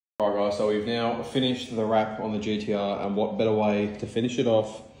Alright guys, so we've now finished the wrap on the GTR, and what better way to finish it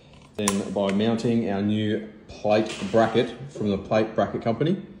off than by mounting our new plate bracket from the plate bracket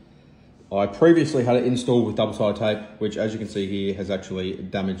company. I previously had it installed with double-sided tape, which as you can see here has actually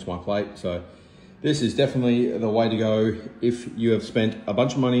damaged my plate. So this is definitely the way to go if you have spent a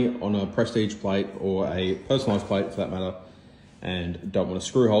bunch of money on a prestige plate or a personalized plate for that matter and don't want to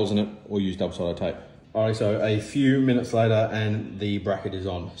screw holes in it or use double-sided tape. Alright, so a few minutes later and the bracket is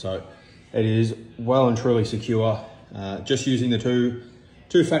on. So it is well and truly secure. Just using the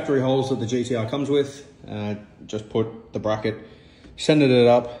two factory holes that the GTR comes with. Just put the bracket, centered it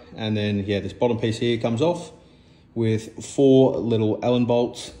up, and then yeah, this bottom piece here comes off with 4 little Allen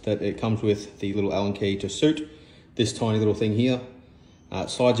bolts that it comes with the little Allen key to suit this tiny little thing here.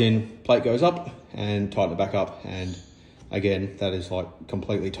 Slides in, plate goes up, and tighten it back up, and again, that is like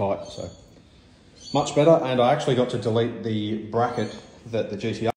completely tight. So much better. And I actually got to delete the bracket that the GTR